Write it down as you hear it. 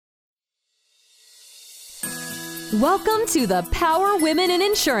Welcome to the Power Women in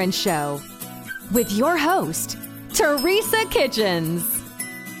Insurance Show with your host, Teresa Kitchens.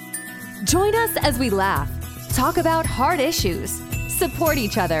 Join us as we laugh, talk about hard issues, support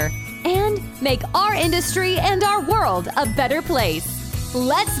each other, and make our industry and our world a better place.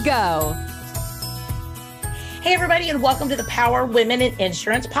 Let's go. Hey, everybody, and welcome to the Power Women in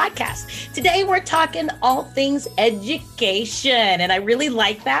Insurance podcast. Today, we're talking all things education, and I really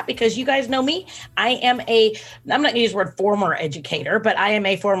like that because you guys know me. I'm not going to use the word former educator, but I am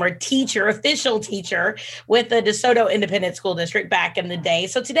a former teacher, official teacher with the DeSoto Independent School District back in the day.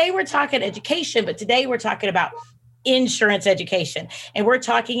 So today, we're talking education, but today we're talking about insurance education. And we're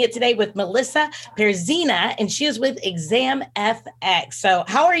talking it today with Melissa Perzina, and she is with ExamFX. So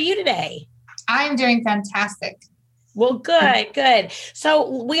how are you today? I'm doing fantastic. Well, good.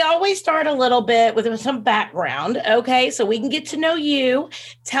 So we always start a little bit with some background, okay? So we can get to know you.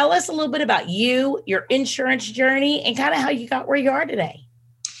 Tell us a little bit about you, your insurance journey, and kind of how you got where you are today.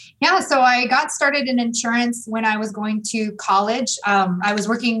 Yeah, so I got started in insurance when I was going to college. I was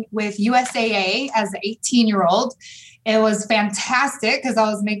working with USAA as an 18-year-old. It was fantastic because I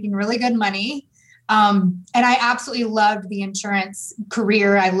was making really good money. And I absolutely loved the insurance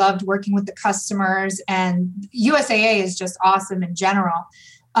career. I loved working with the customers, and USAA is just awesome in general.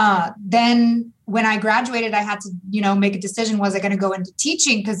 Then when I graduated, I had to, make a decision. Was I going to go into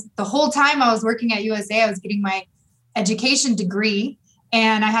teaching? Because the whole time I was working at USAA, I was getting my education degree,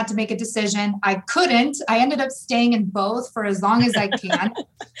 and I had to make a decision. I couldn't. I ended up staying in both for as long as I can.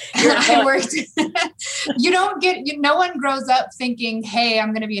 I worked. No one grows up thinking, hey,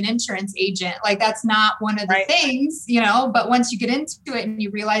 I'm going to be an insurance agent. Like, that's not one of the things, but once you get into it and you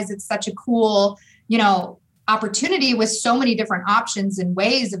realize it's such a cool, opportunity with so many different options and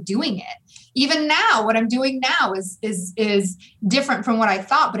ways of doing it. Even now, what I'm doing now is different from what I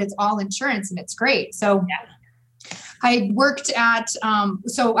thought, but it's all insurance and it's great. So I worked at,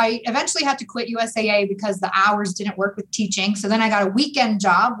 so I eventually had to quit USAA because the hours didn't work with teaching. So then I got a weekend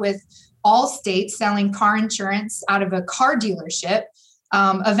job with Allstate selling car insurance out of a car dealership.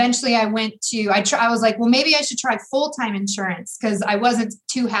 Eventually I I was like, well, maybe I should try full-time insurance because I wasn't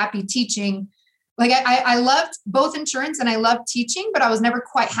too happy teaching. Like I loved both insurance and I loved teaching, but I was never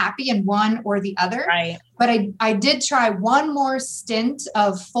quite happy in one or the other. Right. But I did try one more stint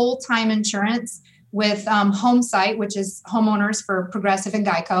of full-time insurance with HomeSite, which is homeowners for Progressive and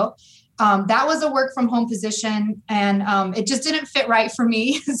Geico. That was a work from home position, and it just didn't fit right for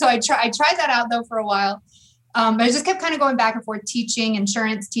me. So I tried that out though for a while. But I just kept kind of going back and forth, teaching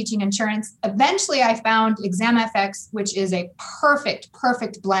insurance. Eventually I found ExamFX, which is a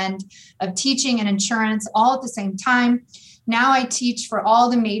perfect blend of teaching and insurance all at the same time. Now I teach for all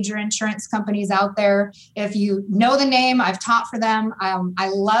the major insurance companies out there. If you know the name, I've taught for them. I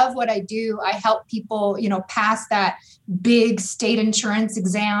love what I do. I help people, pass that big state insurance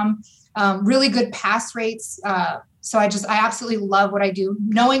exam, really good pass rates. So I absolutely love what I do,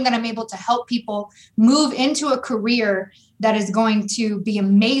 knowing that I'm able to help people move into a career that is going to be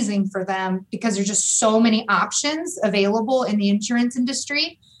amazing for them because there's just so many options available in the insurance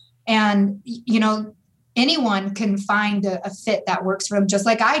industry. And, anyone can find a fit that works for them, just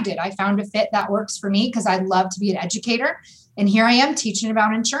like I did. I found a fit that works for me because I love to be an educator. And here I am teaching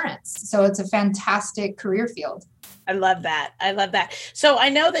about insurance. So it's a fantastic career field. I love that. So I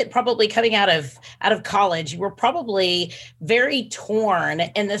know that probably coming out of college, you were probably very torn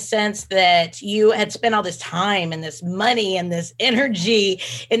in the sense that you had spent all this time and this money and this energy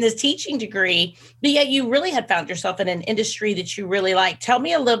in this teaching degree, but yet you really had found yourself in an industry that you really like. Tell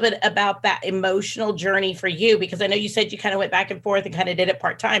me a little bit about that emotional journey for you, because I know you said you kind of went back and forth and kind of did it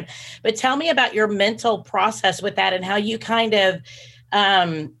part-time, but tell me about your mental process with that and how you kind of,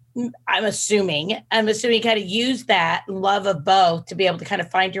 I'm assuming kind of use that love of both to be able to kind of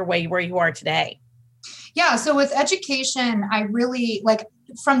find your way where you are today. Yeah. So with education, I really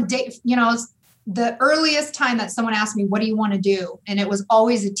from day, the earliest time that someone asked me, what do you want to do? And it was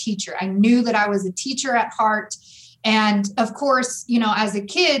always a teacher. I knew that I was a teacher at heart. And of course, as a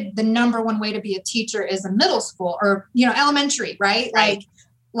kid, the number one way to be a teacher is a middle school or, elementary, right?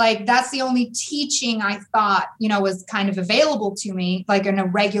 Like that's the only teaching I thought, was kind of available to me, like in a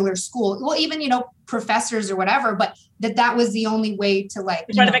regular school. Well, even, professors or whatever, but that was the only way to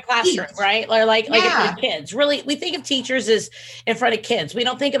in front of a classroom, teach. Right? Or like in front of kids. Really, we think of teachers as in front of kids. We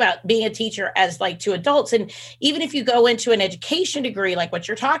don't think about being a teacher as like to adults. And even if you go into an education degree, like what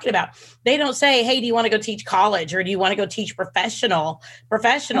you're talking about, they don't say, hey, do you want to go teach college or do you want to go teach professionals?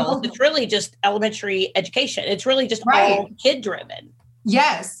 Oh. It's really just elementary education. It's really just all kid driven.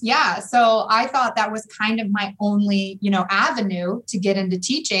 Yes. Yeah. So I thought that was kind of my only, avenue to get into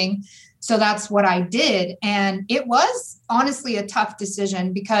teaching. So that's what I did. And it was honestly a tough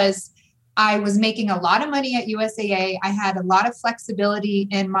decision because I was making a lot of money at USAA. I had a lot of flexibility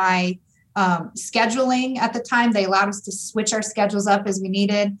in my scheduling at the time. They allowed us to switch our schedules up as we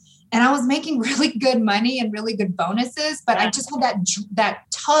needed. And I was making really good money and really good bonuses, but I just had that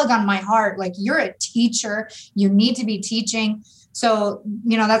tug on my heart. Like, you're a teacher, you need to be teaching. So,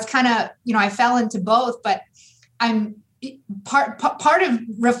 that's kind of, I fell into both, but I'm part of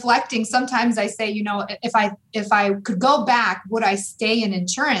reflecting. Sometimes I say, if I could go back, would I stay in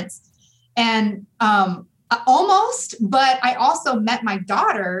insurance? And almost, but I also met my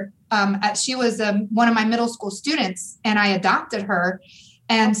daughter. She was one of my middle school students, and I adopted her.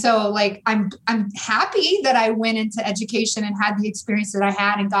 And so, like, I'm happy that I went into education and had the experience that I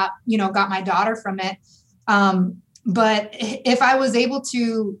had and got my daughter from it. But if I was able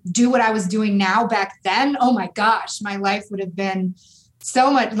to do what I was doing now back then, oh my gosh, my life would have been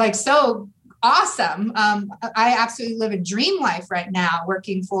so awesome. I absolutely live a dream life right now,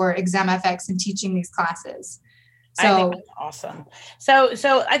 working for ExamFX and teaching these classes. So I think that's awesome.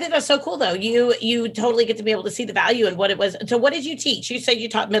 So I think that's so cool though. You totally get to be able to see the value in what it was. So what did you teach? You said you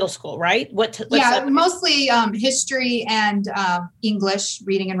taught middle school, right? Mostly history and English,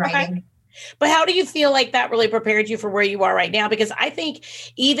 reading and writing. Okay. But how do you feel like that really prepared you for where you are right now? Because I think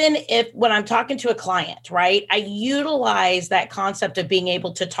even if when I'm talking to a client, right, I utilize that concept of being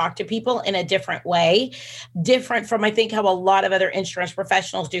able to talk to people in a different way, different from, I think, how a lot of other insurance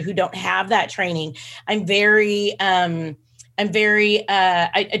professionals do who don't have that training. I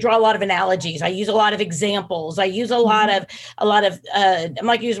draw a lot of analogies. I use a lot of examples. I use a lot of, I'm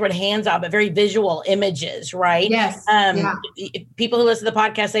like to use the word hands-on, but very visual images, right? Yes. People who listen to the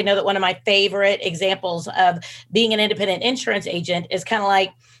podcast, they know that one of my favorite examples of being an independent insurance agent is kind of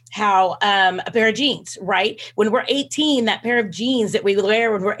like how a pair of jeans, right? When we're 18, that pair of jeans that we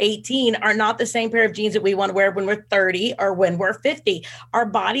wear when we're 18 are not the same pair of jeans that we want to wear when we're 30 or when we're 50. Our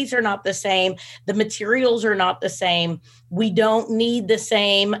bodies are not the same. The materials are not the same. We don't need the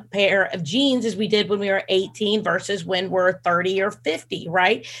same pair of jeans as we did when we were 18 versus when we're 30 or 50,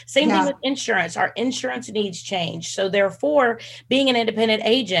 right? Same thing with insurance. Our insurance needs change. So therefore, being an independent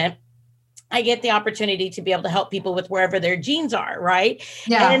agent, I get the opportunity to be able to help people with wherever their genes are, right?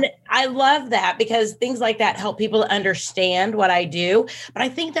 Yeah. And I love that because things like that help people understand what I do. But I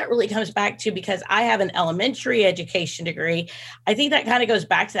think that really comes back to, because I have an elementary education degree, I think that kind of goes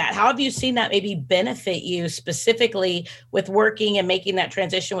back to that. How have you seen that maybe benefit you specifically with working and making that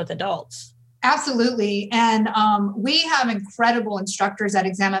transition with adults? Absolutely. And we have incredible instructors at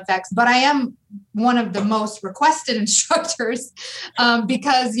ExamFX, but I am one of the most requested instructors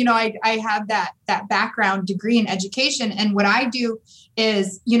because, I have that background degree in education. And what I do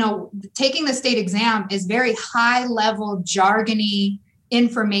is, taking the state exam is very high level, jargony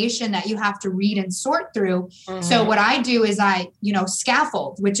information that you have to read and sort through. Mm-hmm. So what I do is I,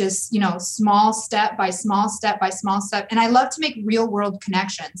 scaffold, which is, small step by small step by small step. And I love to make real world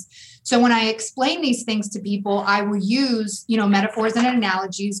connections. So when I explain these things to people, I will use, metaphors and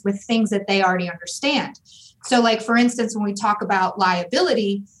analogies with things that they already understand. So like, for instance, when we talk about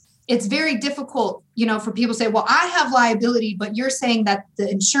liability, it's very difficult, for people to say, well, I have liability, but you're saying that the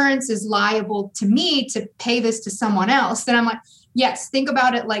insurance is liable to me to pay this to someone else. Then I'm like, yes, think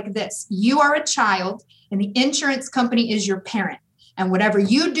about it like this. You are a child and the insurance company is your parent. And whatever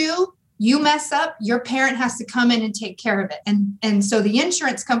you do, you mess up, your parent has to come in and take care of it. And so the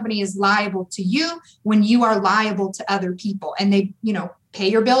insurance company is liable to you when you are liable to other people. And they, pay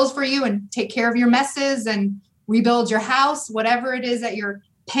your bills for you and take care of your messes and rebuild your house, whatever it is that your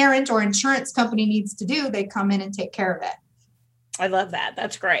parent or insurance company needs to do, they come in and take care of it. I love that.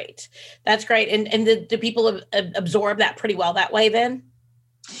 That's great. That's great. And do people absorb that pretty well that way then?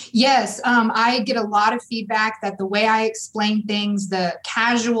 Yes. I get a lot of feedback that the way I explain things, the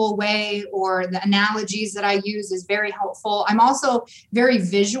casual way or the analogies that I use is very helpful. I'm also very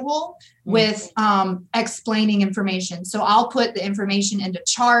visual with explaining information. So I'll put the information into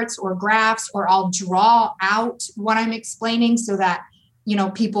charts or graphs, or I'll draw out what I'm explaining so that,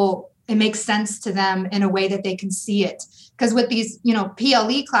 people, it makes sense to them in a way that they can see it. Because with these,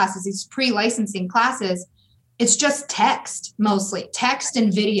 PLE classes, these pre-licensing classes, it's just text, mostly text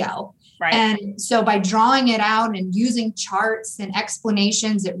and video. Right. And so by drawing it out and using charts and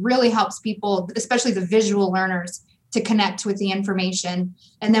explanations, it really helps people, especially the visual learners, to connect with the information.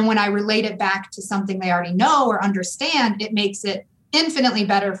 And then when I relate it back to something they already know or understand, it makes it infinitely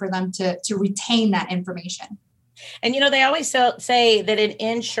better for them to retain that information. And, they always say that in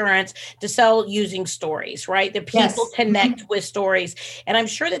insurance to sell using stories, right? That people connect with stories. And I'm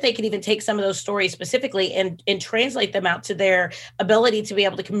sure that they can even take some of those stories specifically and translate them out to their ability to be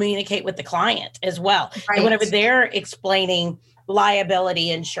able to communicate with the client as well. Right. And whenever they're explaining liability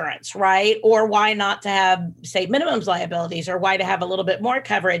insurance, right? Or why not to have, say, minimums liabilities, or why to have a little bit more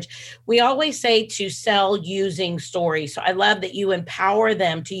coverage. We always say to sell using stories. So I love that you empower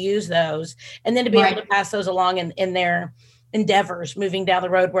them to use those and then to be able to pass those along in their endeavors, moving down the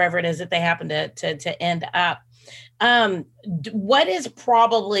road, wherever it is that they happen to end up. What is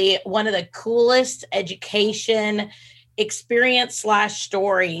probably one of the coolest education experience /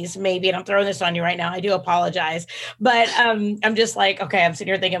 stories, maybe, and I'm throwing this on you right now, I do apologize, but I'm just like, okay, I'm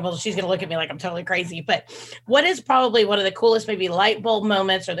sitting here thinking, well, she's going to look at me like I'm totally crazy, but what is probably one of the coolest, maybe light bulb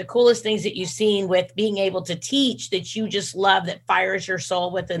moments, or the coolest things that you've seen with being able to teach that you just love, that fires your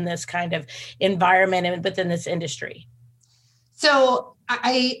soul within this kind of environment and within this industry? So of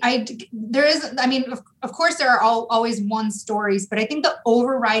course there are always one stories, but I think the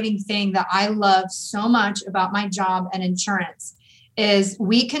overriding thing that I love so much about my job and insurance is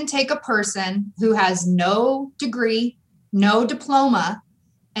we can take a person who has no degree, no diploma,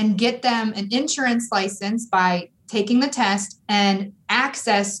 and get them an insurance license by taking the test and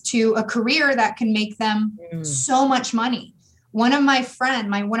access to a career that can make them so much money. One of my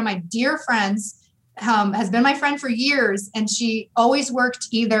dear friends, has been my friend for years, and she always worked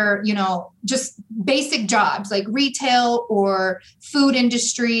either, just basic jobs like retail or food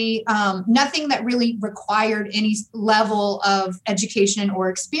industry, nothing that really required any level of education or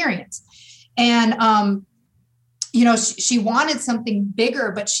experience. And, she wanted something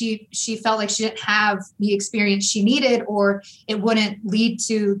bigger, but she felt like she didn't have the experience she needed, or it wouldn't lead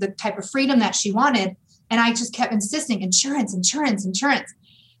to the type of freedom that she wanted. And I just kept insisting, insurance.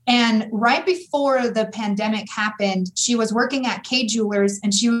 And right before the pandemic happened, she was working at Kay Jewelers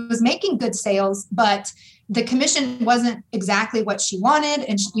and she was making good sales, but the commission wasn't exactly what she wanted.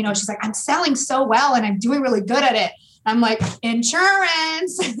 And she's like, I'm selling so well and I'm doing really good at it. I'm like,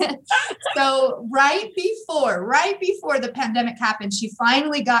 insurance. So right before the pandemic happened, she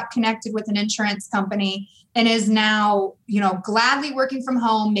finally got connected with an insurance company and is now, gladly working from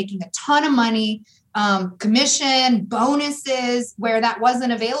home, making a ton of money. Commission, bonuses, where that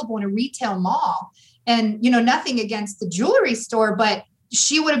wasn't available in a retail mall. And, nothing against the jewelry store, but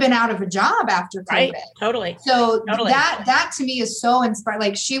she would have been out of a job after COVID. Right. Totally. So that to me is so inspiring.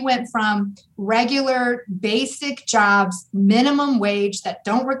 Like, she went from regular basic jobs, minimum wage that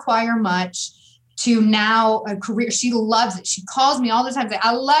don't require much, to now a career. She loves it. She calls me all the time, saying,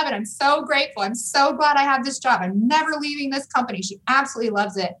 I love it. I'm so grateful. I'm so glad I have this job. I'm never leaving this company. She absolutely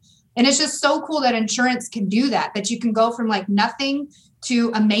loves it. And it's just so cool that insurance can do that you can go from like nothing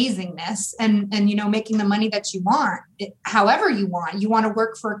to amazingness and making the money that you want, however you want. You want to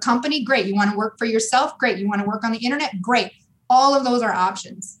work for a company? Great. You want to work for yourself? Great. You want to work on the internet? Great. All of those are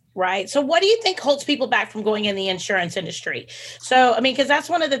options. Right. So what do you think holds people back from going in the insurance industry? So, because that's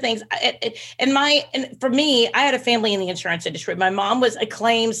one of the things, and for me, I had a family in the insurance industry. My mom was a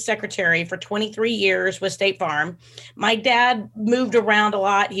claims secretary for 23 years with State Farm. My dad moved around a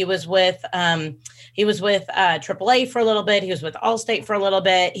lot. He was with AAA for a little bit. He was with Allstate for a little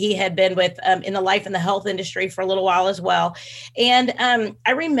bit. He had been with in the life and the health industry for a little while as well. And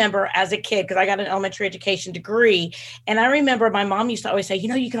I remember as a kid, because I got an elementary education degree, and I remember my mom used to always say,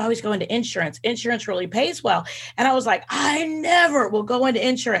 you can always go into insurance. Insurance really pays well. And I was like, I never will go into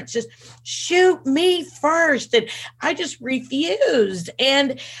insurance. Just shoot me first. And I just refused.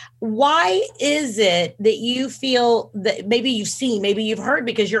 And why is it that you feel that maybe you've seen, maybe you've heard,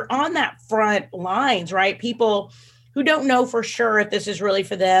 because you're on that front lines, right? People who don't know for sure if this is really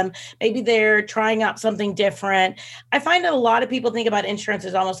for them. Maybe they're trying out something different. I find that a lot of people think about insurance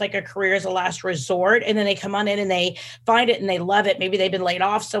as almost like a career as a last resort. And then they come on in and they find it and they love it. Maybe they've been laid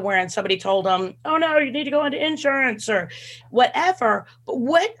off somewhere and somebody told them, oh no, you need to go into insurance or whatever. But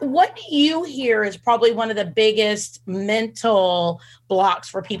what do you hear is probably one of the biggest mental blocks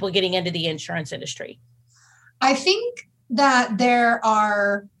for people getting into the insurance industry? I think that there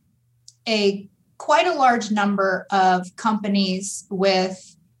are quite a large number of companies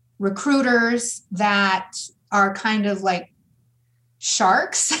with recruiters that are kind of like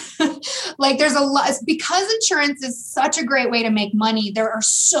sharks. Like, there's a lot, because insurance is such a great way to make money. There are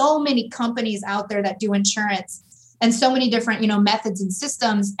so many companies out there that do insurance and so many different, methods and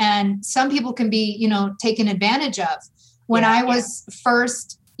systems. And some people can be, taken advantage of. When I was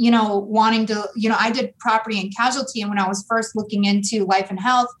first, wanting to, I did property and casualty. And when I was first looking into life and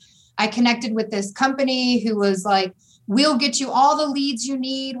health, I connected with this company who was like we'll get you all the leads you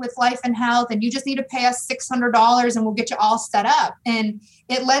need with life and health. And you just need to pay us $600 and we'll get you all set up. And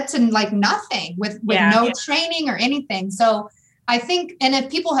it led to like nothing with no training or anything. So I think, and if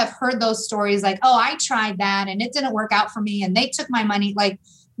people have heard those stories, like, oh, I tried that and it didn't work out for me and they took my money. Like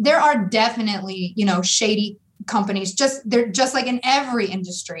there are definitely, shady companies, they're just like in every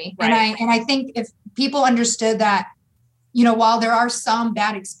industry. Right. And I think if people understood that, while there are some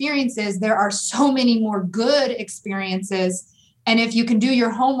bad experiences, there are so many more good experiences. And if you can do your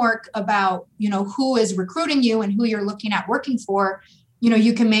homework about, who is recruiting you and who you're looking at working for,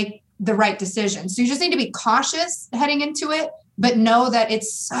 you can make the right decision. So you just need to be cautious heading into it, but know that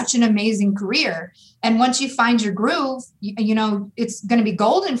it's such an amazing career. And once you find your groove, it's going to be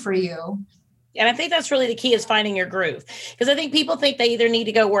golden for you. And I think that's really the key, is finding your groove. Because I think people think they either need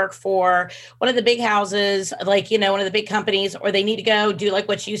to go work for one of the big houses, like, one of the big companies, or they need to go do like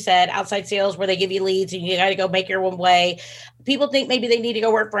what you said, outside sales, where they give you leads and you got to go make your own way. People think maybe they need to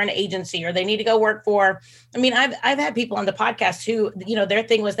go work for an agency, or they need to go work for, I've had people on the podcast who, their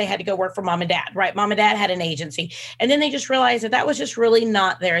thing was they had to go work for mom and dad, right? Mom and dad had an agency. And then they just realized that was just really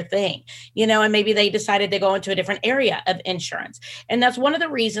not their thing, and maybe they decided to go into a different area of insurance. And that's one of the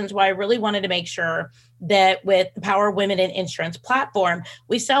reasons why I really wanted to make sure that with the Power of Women in Insurance platform,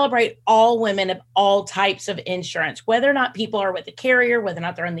 we celebrate all women of all types of insurance, whether or not people are with the carrier, whether or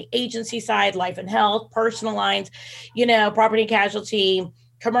not they're on the agency side, life and health, personal lines, property and casualty,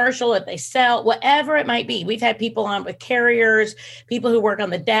 commercial, if they sell, whatever it might be. We've had people on with carriers, people who work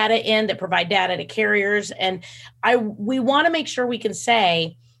on the data end that provide data to carriers. And we want to make sure we can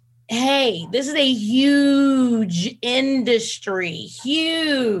say, hey, this is a huge industry,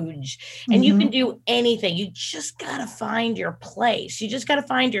 huge, and you can do anything. You just got to find your place. You just got to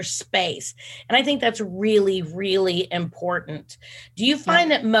find your space. And I think that's really, really important. Do you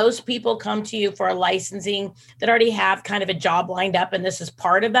find that most people come to you for a licensing that already have kind of a job lined up and this is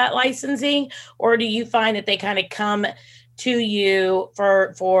part of that licensing? Or do you find that they kind of come to you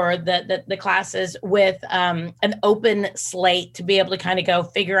for the classes with an open slate to be able to kind of go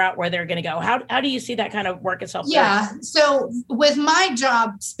figure out where they're going to go? How do you see that kind of work itself? Yeah. So with my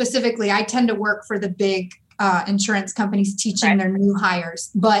job specifically, I tend to work for the big insurance companies teaching their new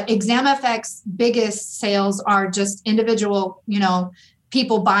hires. But ExamFX biggest sales are just individual,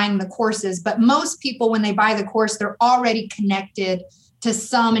 people buying the courses. But most people, when they buy the course, they're already connected to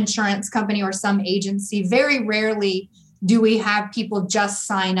some insurance company or some agency. Very rarely do we have people just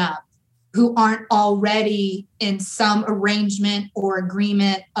sign up who aren't already in some arrangement or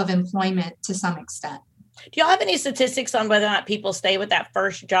agreement of employment to some extent. Do y'all have any statistics on whether or not people stay with that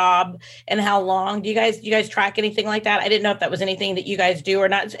first job and how long? Do you guys track anything like that? I didn't know if that was anything that you guys do or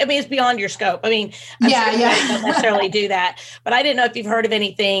not. It's beyond your scope. I'm sure you guys don't necessarily do that, but I didn't know if you've heard of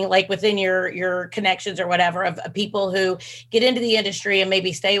anything like within your connections or whatever of people who get into the industry and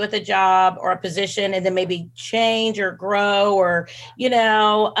maybe stay with a job or a position and then maybe change or grow or, I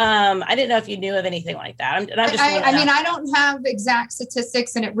didn't know if you knew of anything like that. I don't have exact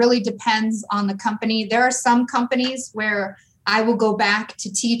statistics, and it really depends on the company. There are some companies where I will go back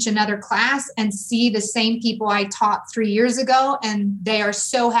to teach another class and see the same people I taught 3 years ago, and they are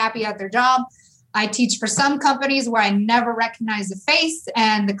so happy at their job. I teach for some companies where I never recognize the face,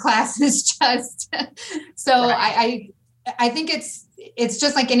 and the class is just so. Right. I think it's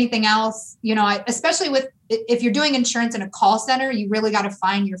just like anything else, especially if you're doing insurance in a call center, you really got to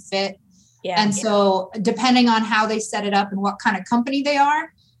find your fit. Yeah. And so depending on how they set it up and what kind of company they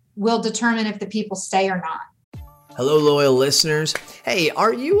are, will determine if the people stay or not. Hello, loyal listeners. Hey,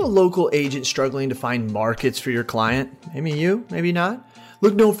 are you a local agent struggling to find markets for your client? Maybe you, maybe not.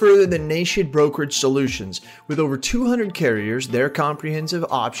 Look no further than Nation Brokerage Solutions. With over 200 carriers, their comprehensive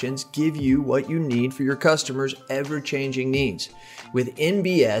options give you what you need for your customers' ever-changing needs. With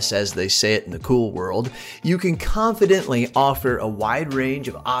NBS, as they say it in the cool world, you can confidently offer a wide range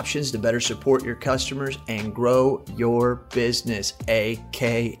of options to better support your customers and grow your business,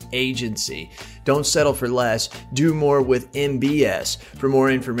 aka agency. Don't settle for less. Do more with NBS. For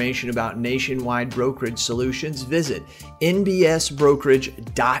more information about nationwide brokerage solutions, visit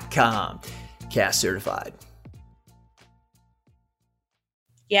nbsbrokerage.com. CAS certified.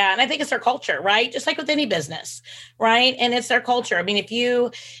 Yeah. And I think it's their culture, right? Just like with any business, right? And it's their culture. If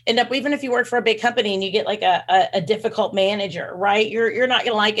you end up, even if you work for a big company and you get like a difficult manager, right? You're not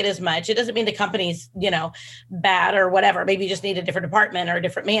going to like it as much. It doesn't mean the company's, bad or whatever. Maybe you just need a different department or a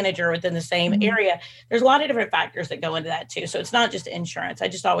different manager within the same area. There's a lot of different factors that go into that too. So it's not just insurance. I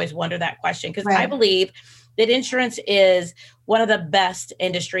just always wonder that question because I believe that insurance is one of the best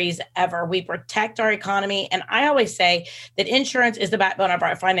industries ever. We protect our economy. And I always say that insurance is the backbone of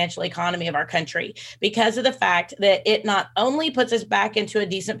our financial economy of our country because of the fact that it not only puts us back into a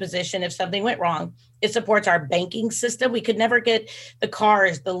decent position if something went wrong, it supports our banking system. We could never get the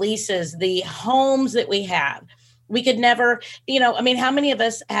cars, the leases, the homes that we have. We could never, how many of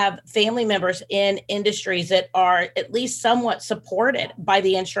us have family members in industries that are at least somewhat supported by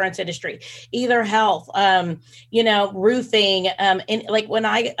the insurance industry, either health, roofing. And like when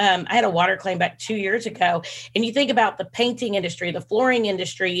I had a water claim back 2 years ago, and you think about the painting industry, the flooring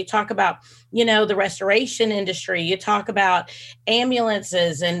industry, you talk about, the restoration industry, you talk about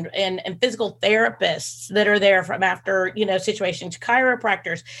ambulances and physical therapists that are there from after, situations,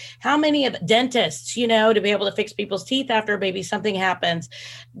 chiropractors, how many of dentists, to be able to fix people's teeth after maybe something happens.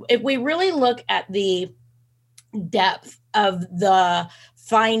 If we really look at the depth of the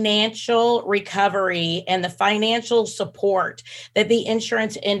financial recovery and the financial support that the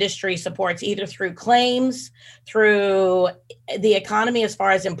insurance industry supports, either through claims, through the economy as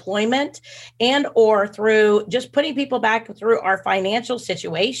far as employment, and or through just putting people back through our financial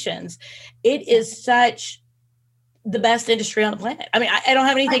situations, it is such the best industry on the planet. I mean, I don't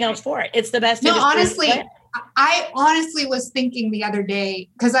have anything else for it. It's the best industry honestly, on the planet. I honestly was thinking the other day,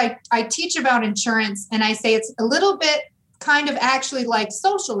 because I teach about insurance, and I say it's a little bit kind of actually like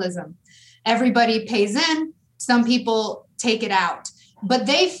socialism. Everybody pays in, some people take it out, but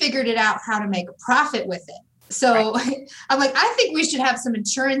they figured it out how to make a profit with it. So right. I'm like, I think we should have some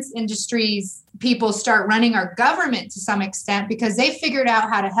insurance industries people start running our government to some extent, because they figured out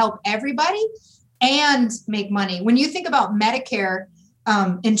how to help everybody and make money. When you think about Medicare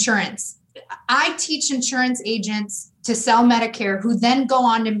insurance, I teach insurance agents to sell Medicare who then go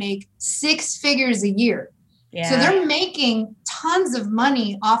on to make 6 figures a year. Yeah. So they're making tons of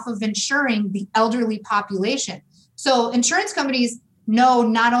money off of insuring the elderly population. So insurance companies know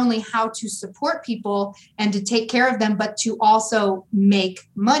not only how to support people and to take care of them, but to also make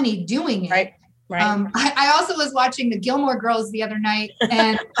money doing it. Right. Right. I also was watching the Gilmore Girls the other night,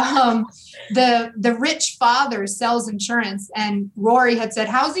 and the rich father sells insurance, and Rory had said,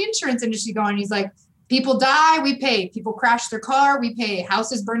 "How's the insurance industry going?" He's like, "People die, we pay. People crash their car, we pay.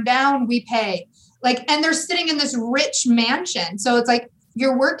 Houses burn down, we pay." Like, and they're sitting in this rich mansion. So it's like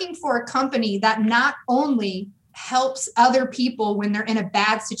you're working for a company that not only helps other people when they're in a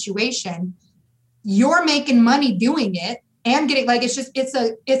bad situation, you're making money doing it. And getting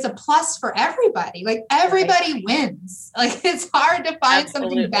it's a plus for everybody. Like everybody wins. Like it's hard to find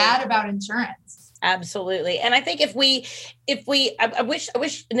something bad about insurance. Absolutely. And I think I wish,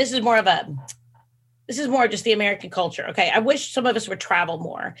 and this is more just the American culture. Okay. I wish some of us would travel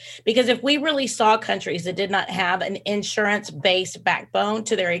more, because if we really saw countries that did not have an insurance-based backbone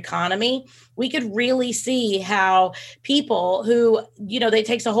to their economy, we could really see how people who, it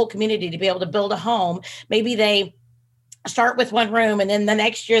takes a whole community to be able to build a home. Maybe they start with one room, and then the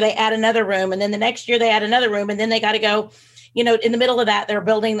next year they add another room, and then the next year they add another room, and then they got to go, in the middle of that, they're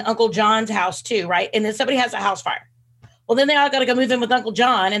building Uncle John's house too, right? And then somebody has a house fire. Well, then they all got to go move in with Uncle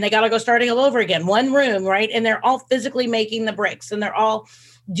John, and they got to go starting all over again, one room, right? And they're all physically making the bricks, and they're all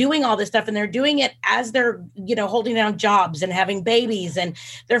doing all this stuff, and they're doing it as they're, holding down jobs and having babies, and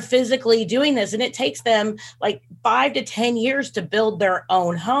they're physically doing this. And it takes them like 5 to 10 years to build their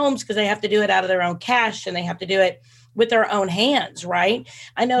own homes, because they have to do it out of their own cash, and they have to do it with their own hands, right?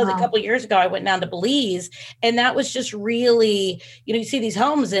 I know that a couple of years ago, I went down to Belize, and that was just really, you see these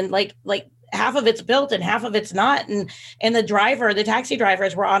homes, and like half of it's built and half of it's not. And the taxi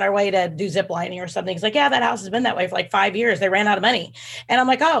drivers were on our way to do zip lining or something. It's like, yeah, that house has been that way for like 5 years. They ran out of money. And I'm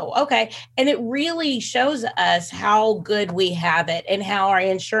like, oh, okay. And it really shows us how good we have it, and how our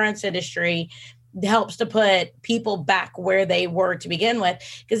insurance industry helps to put people back where they were to begin with.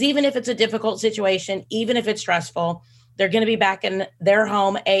 Because even if it's a difficult situation, even if it's stressful, they're going to be back in their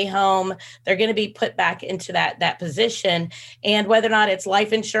home, they're going to be put back into that position. And whether or not it's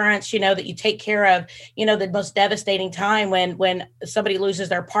life insurance, that you take care of, the most devastating time when somebody loses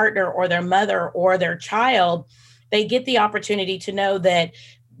their partner or their mother or their child, they get the opportunity to know that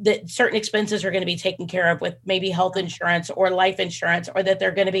certain expenses are going to be taken care of with maybe health insurance or life insurance, or that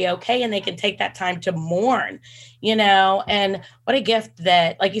they're going to be okay, and they can take that time to mourn, and what a gift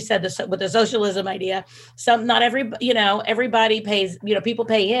that, like you said, with the socialism idea, everybody pays, people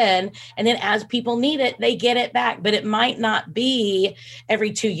pay in, and then as people need it, they get it back, but it might not be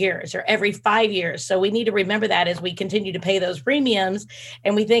every 2 years or every 5 years. So we need to remember that as we continue to pay those premiums,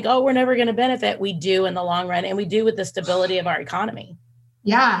 and we think, oh, we're never going to benefit. We do in the long run, and we do with the stability of our economy.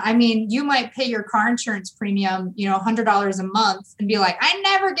 Yeah. I mean, you might pay your car insurance premium, $100 a month, and be like, I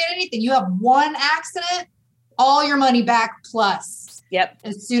never get anything. You have one accident, all your money back plus. Yep.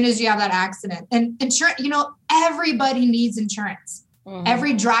 As soon as you have that accident. And insurance, everybody needs insurance. Mm-hmm.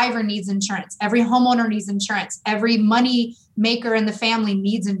 Every driver needs insurance. Every homeowner needs insurance. Every money maker in the family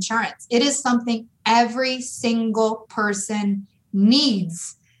needs insurance. It is something every single person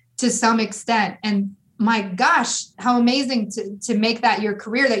needs to some extent. And my gosh, how amazing to make that your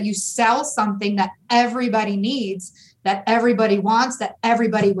career, that you sell something that everybody needs, that everybody wants, that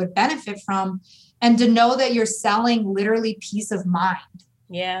everybody would benefit from. And to know that you're selling literally peace of mind.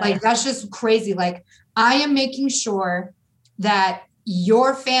 Yeah. Like, that's just crazy. Like, I am making sure that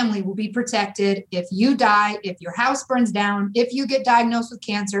your family will be protected if you die, if your house burns down, if you get diagnosed with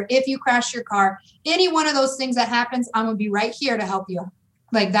cancer, if you crash your car, any one of those things that happens, I'm going to be right here to help you.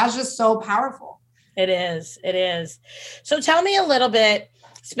 Like, that's just so powerful. It is. It is. So tell me a little bit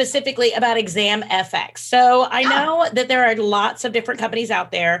specifically about Exam FX. So I know that there are lots of different companies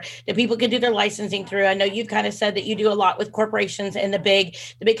out there that people can do their licensing through. I know you've kind of said that you do a lot with corporations, and the big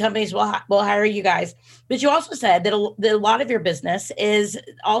companies will hire you guys. But you also said that a lot of your business is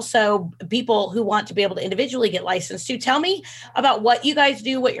also people who want to be able to individually get licensed. So tell me about what you guys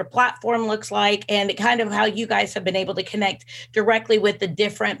do, what your platform looks like, and kind of how you guys have been able to connect directly with the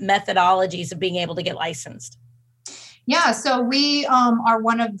different methodologies of being able to get licensed. Yeah, so we are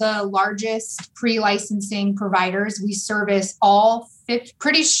one of the largest pre-licensing providers. We service all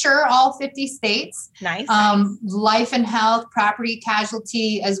 50 states. Nice. Life and health, property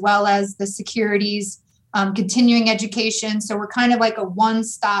casualty, as well as the securities, continuing education. So we're kind of like a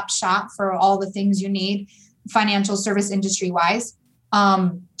one-stop shop for all the things you need, financial service industry-wise.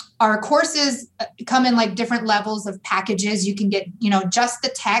 Our courses come in like different levels of packages. You can get, just the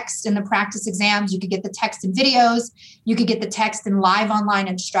text and the practice exams. You could get the text and videos. You could get the text and live online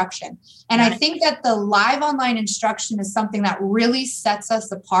instruction. And I think that the live online instruction is something that really sets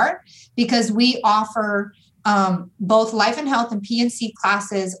us apart, because we offer both life and health and P&C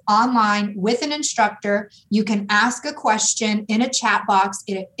classes online with an instructor. You can ask a question in a chat box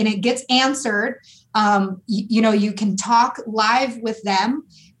and it gets answered. You can talk live with them,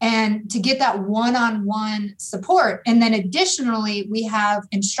 and to get that one-on-one support. And then additionally, we have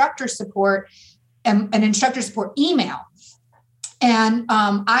instructor support, an instructor support email. And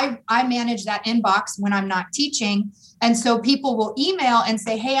I manage that inbox when I'm not teaching. And so people will email and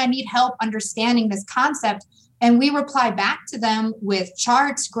say, hey, I need help understanding this concept. And we reply back to them with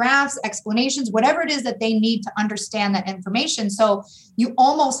charts, graphs, explanations, whatever it is that they need to understand that information. So you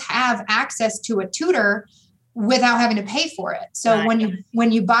almost have access to a tutor without having to pay for it. So Right.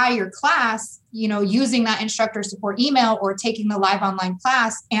 when you buy your class, using that instructor support email or taking the live online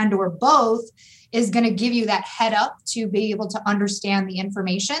class and or both is going to give you that head up to be able to understand the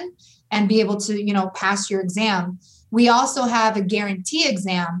information and be able to, pass your exam. We also have a guarantee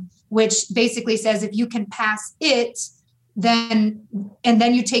exam, which basically says if you can pass it, then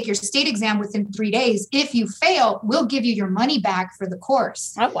you take your state exam within 3 days. If you fail, we'll give you your money back for the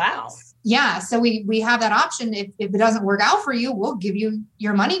course. Oh, wow. Yeah. So we have that option. If it doesn't work out for you, we'll give you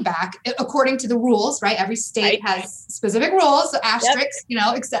your money back according to the rules, right? Every state has specific rules, asterisks,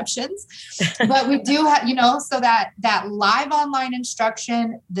 exceptions, but we do have, so that live online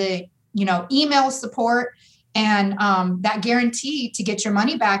instruction, the, email support, and that guarantee to get your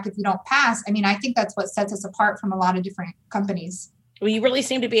money back if you don't pass. I mean, I think that's what sets us apart from a lot of different companies. Well, you really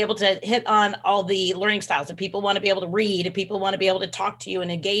seem to be able to hit on all the learning styles. If people want to be able to read, if people want to be able to talk to you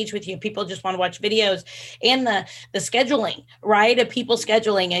and engage with you, people just want to watch videos, and the scheduling, right? Of people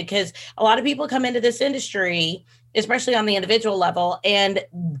scheduling it, because a lot of people come into this industry, especially on the individual level, and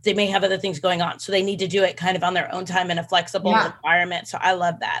they may have other things going on. So they need to do it kind of on their own time in a flexible environment. So I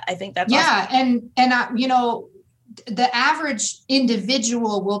love that. I think that's awesome. And the average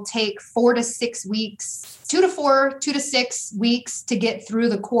individual will take 4 to 6 weeks, 2 to 6 weeks to get through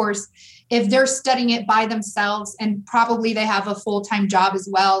the course if they're studying it by themselves, and probably they have a full-time job as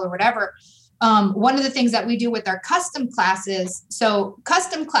well or whatever. One of the things that we do with our custom classes, so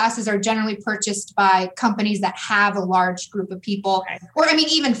custom classes are generally purchased by companies that have a large group of people, or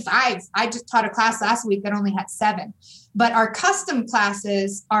even 5. I just taught a class last week that only had 7. But our custom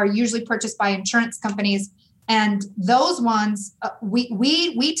classes are usually purchased by insurance companies. And those ones,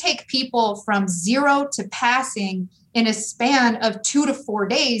 we take people from 0 to passing in a span of 2 to 4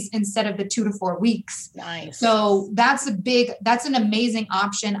 days instead of the 2 to 4 weeks. Nice. So that's an amazing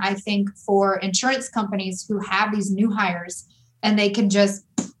option, I think, for insurance companies who have these new hires, and they can just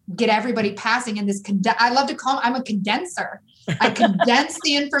get everybody passing in this. I love to call I'm a condenser. I condense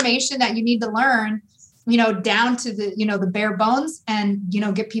the information that you need to learn, down to the, the bare bones, and,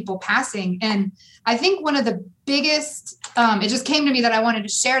 get people passing. And I think one of the biggest, it just came to me that I wanted to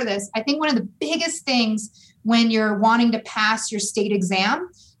share this. I think one of the biggest things when you're wanting to pass your state exam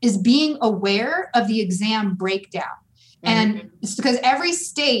is being aware of the exam breakdown. And it's because every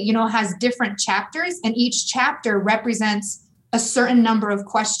state, has different chapters, and each chapter represents a certain number of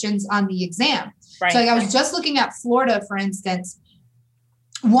questions on the exam. Right. So I was just looking at Florida, for instance.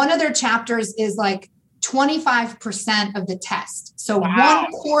 One of their chapters is like 25% of the test. So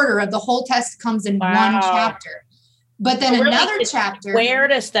 1/4 of the whole test comes in one chapter. But then another chapter where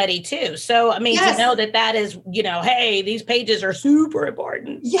to study too. So, to know that is, hey, these pages are super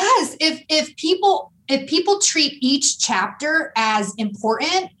important. Yes. If people treat each chapter as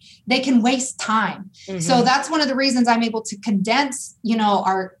important, they can waste time. So that's one of the reasons I'm able to condense,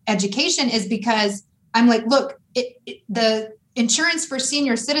 our education, is because I'm like, look, the insurance for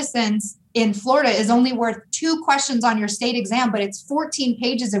senior citizens in Florida is only worth 2 questions on your state exam, but it's 14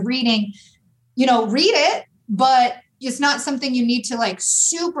 pages of reading. Read it, but it's not something you need to like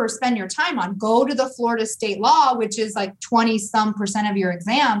super spend your time on. Go to the Florida state law, which is like 20% of your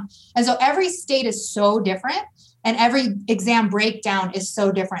exam. And so every state is so different, and every exam breakdown is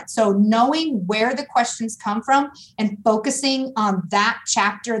so different. So knowing where the questions come from and focusing on that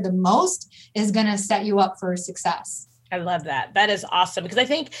chapter the most is going to set you up for success. I love that. That is awesome, because I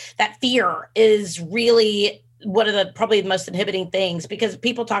think that fear is really one of the probably the most inhibiting things, because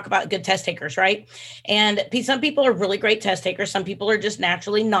people talk about good test takers, right? And some people are really great test takers. Some people are just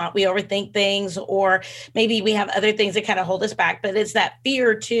naturally not. We overthink things, or maybe we have other things that kind of hold us back. But it's that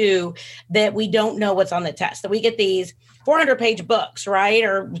fear too, that we don't know what's on the test, that we get these 400-page books, right?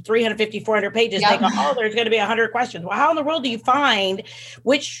 Or 350, 400 pages. Yep. They go, there's going to be 100 questions. Well, how in the world do you find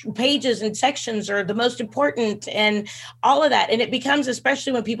which pages and sections are the most important and all of that? And it becomes,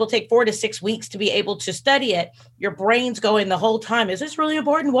 especially when people take 4 to 6 weeks to be able to study it, your brain's going the whole time, is this really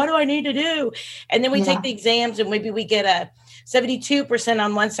important? What do I need to do? And then we take the exams, and maybe we get a 72%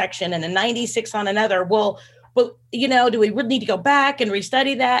 on one section and a 96 on another. Well, but, do we really need to go back and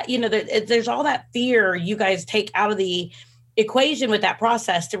restudy that? There's all that fear you guys take out of the equation with that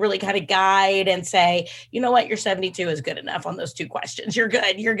process to really kind of guide and say, you know what, your 72 is good enough on those 2 questions. You're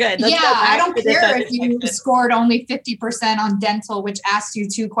good. Let's I don't care if you scored only 50% on dental, which asked you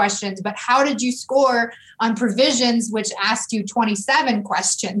 2 questions, but how did you score on provisions, which asked you 27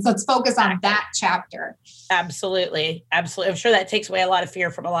 questions? Let's focus on that chapter. Absolutely. I'm sure that takes away a lot of fear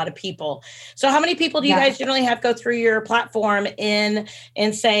from a lot of people. So how many people do you guys generally have go through your platform in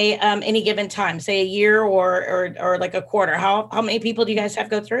say any given time, say a year or like a quarter? How many people do you guys have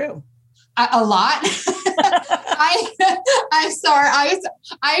go through? A lot. I'm sorry.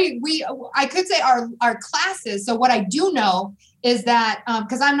 I could say our classes. So what I do know is that,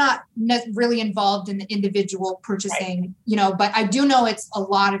 because I'm not really involved in the individual purchasing, but I do know it's a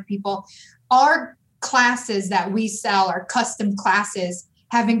lot of people. Our classes that we sell, our custom classes,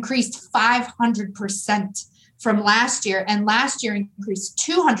 have increased 500% from last year, and last year increased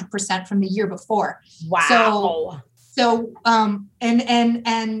 200% from the year before. Wow. So,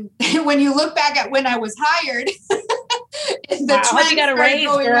 and when you look back at when I was hired, I hope you got a raise,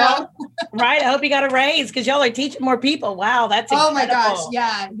 girl. Right. I hope you got a raise, because y'all are teaching more people. Wow. That's incredible. Oh my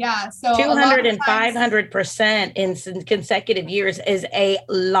gosh. Yeah. So 200 and 500% in consecutive years is a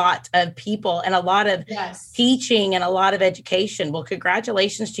lot of people, and a lot of teaching and a lot of education. Well,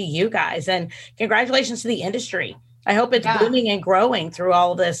 congratulations to you guys, and congratulations to the industry. I hope it's booming and growing through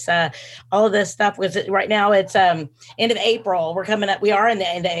all of this stuff. Right now it's end of April. We're coming up. We are in the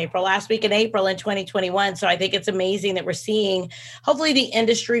end of April, last week in April in 2021. So I think it's amazing that we're seeing, hopefully, the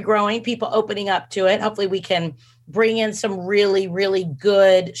industry growing, people opening up to it. Hopefully we can bring in some really, really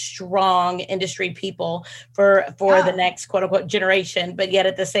good, strong industry people for the next quote unquote generation, but yet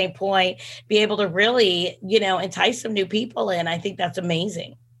at the same point, be able to really, entice some new people in. I think that's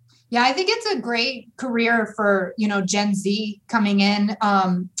amazing. Yeah, I think it's a great career for, Gen Z coming in.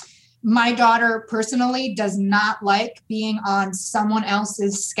 My daughter personally does not like being on someone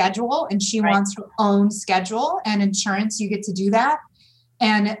else's schedule, and she wants her own schedule. And insurance, you get to do that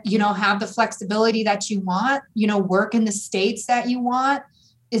and, have the flexibility that you want, work in the states that you want.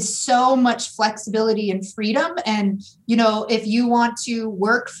 Is so much flexibility and freedom. And, if you want to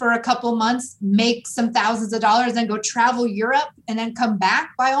work for a couple months, make some thousands of dollars, and go travel Europe and then come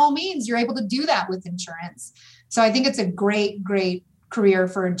back, by all means, you're able to do that with insurance. So I think it's a great, great career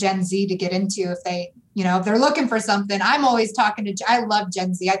for Gen Z to get into if they, if they're looking for something. I'm always I love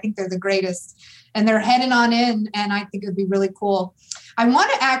Gen Z. I think they're the greatest, and they're heading on in. And I think it would be really cool. I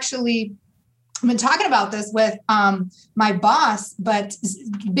want to actually, I've been talking about this with my boss, but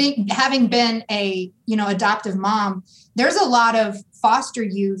having been a, adoptive mom, there's a lot of foster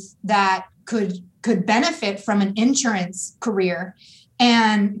youth that could benefit from an insurance career.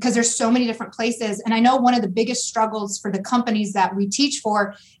 And because there's so many different places. And I know one of the biggest struggles for the companies that we teach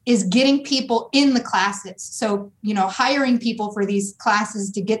for is getting people in the classes. So, hiring people for these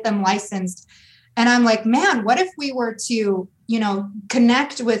classes to get them licensed. And I'm like, man, what if we were to,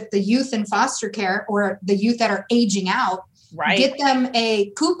 connect with the youth in foster care or the youth that are aging out, right? Get them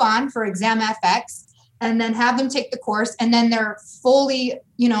a coupon for ExamFX and then have them take the course. And then they're fully,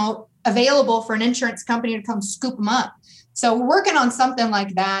 available for an insurance company to come scoop them up. So we're working on something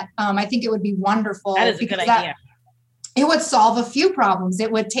like that. I think it would be wonderful. That is a good idea. It would solve a few problems.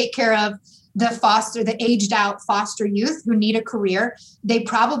 It would take care of the aged out foster youth who need a career. They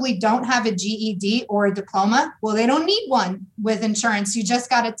probably don't have a GED or a diploma. Well, they don't need one with insurance. You just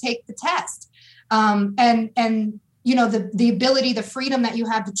got to take the test. The ability, the freedom that you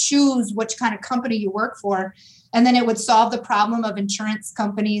have to choose which kind of company you work for. And then it would solve the problem of insurance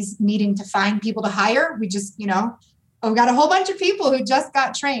companies needing to find people to hire. We just, we got a whole bunch of people who just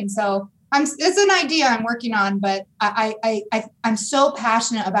got trained. So it's an idea I'm working on, but I'm so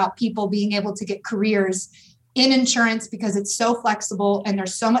passionate about people being able to get careers in insurance because it's so flexible and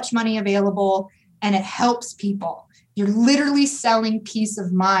there's so much money available and it helps people. You're literally selling peace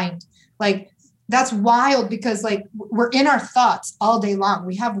of mind. Like, that's wild because we're in our thoughts all day long.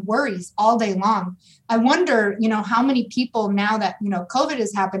 We have worries all day long. I wonder, how many people now that, COVID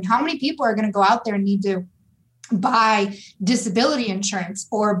has happened, how many people are going to go out there and need to buy disability insurance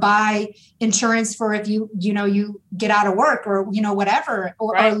or buy insurance for if you get out of work or, whatever,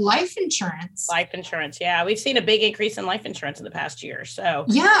 or life insurance. Life insurance. Yeah. We've seen a big increase in life insurance in the past year. So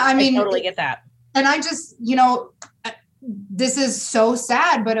yeah, I totally get that. And I just, this is so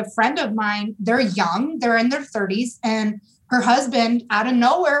sad, but a friend of mine, they're young, they're in their 30s, and her husband out of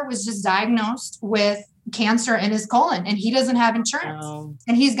nowhere was just diagnosed with cancer in his colon and he doesn't have insurance. Oh.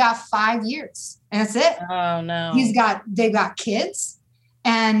 And he's got 5 years and that's it. Oh no. They've got kids,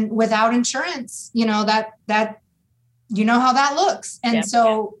 and without insurance, that you know how that looks. And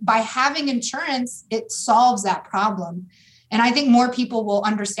by having insurance, it solves that problem. And I think more people will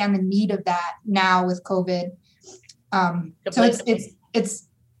understand the need of that now with COVID. So it's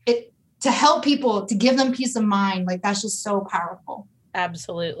to help people, to give them peace of mind. Like, that's just so powerful.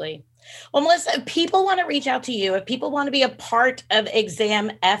 Absolutely. Well, Melissa, if people want to reach out to you, if people want to be a part of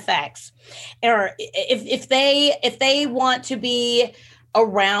ExamFX, or if they want to be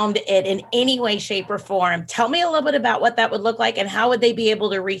around it in any way, shape, or form, tell me a little bit about what that would look like and how would they be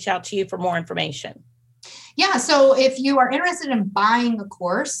able to reach out to you for more information? Yeah. So if you are interested in buying a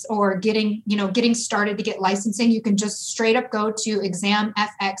course or getting started to get licensing, you can just straight up go to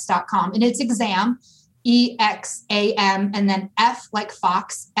examfx.com, and it's exam, EXAM, and then F like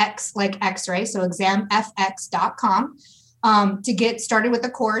Fox, X like X-ray. So examfx.com to get started with the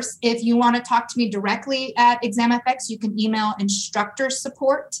course. If you want to talk to me directly at ExamFX, you can email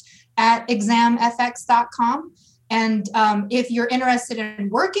instructorsupport@examfx.com. And if you're interested in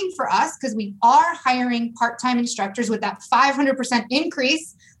working for us, because we are hiring part-time instructors with that 500%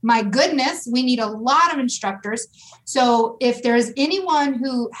 increase, my goodness, we need a lot of instructors. So if there's anyone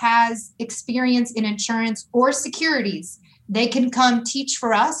who has experience in insurance or securities, they can come teach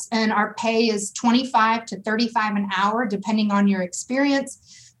for us. And our pay is $25 to $35 an hour, depending on your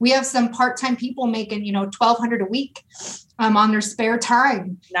experience. We have some part-time people making, $1,200 a week on their spare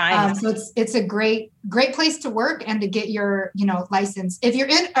time. Nice. So it's a great place to work and to get your, license. If you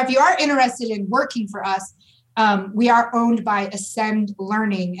are interested in working for us, we are owned by Ascend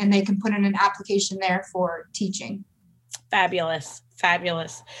Learning, and they can put in an application there for teaching. Fabulous.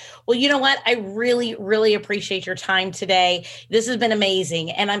 Well, you know what? I really, really appreciate your time today. This has been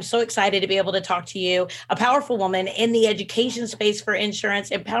amazing. And I'm so excited to be able to talk to you, a powerful woman in the education space for insurance,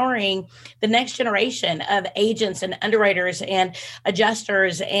 empowering the next generation of agents and underwriters and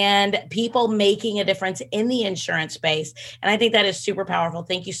adjusters and people making a difference in the insurance space. And I think that is super powerful.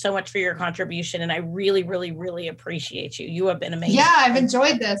 Thank you so much for your contribution. And I really, really, really appreciate you. You have been amazing. Yeah, I've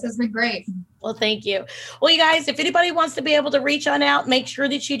enjoyed this. It's been great. Well, thank you. Well, you guys, if anybody wants to be able to reach on out, make sure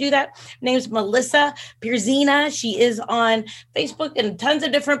that you do that. Her name's Melissa Pierzina. She is on Facebook and tons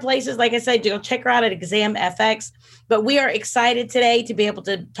of different places. Like I said, go check her out at ExamFX. But we are excited today to be able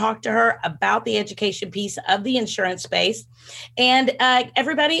to talk to her about the education piece of the insurance space. And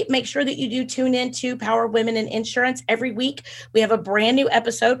everybody, make sure that you do tune in to Power Women in Insurance every week. We have a brand new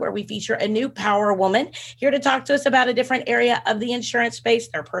episode where we feature a new power woman here to talk to us about a different area of the insurance space,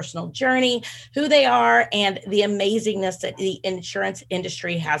 their personal journey, who they are, and the amazingness that the insurance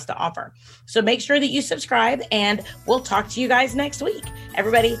industry has to offer. So make sure that you subscribe, and we'll talk to you guys next week.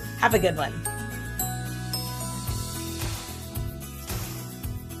 Everybody, have a good one.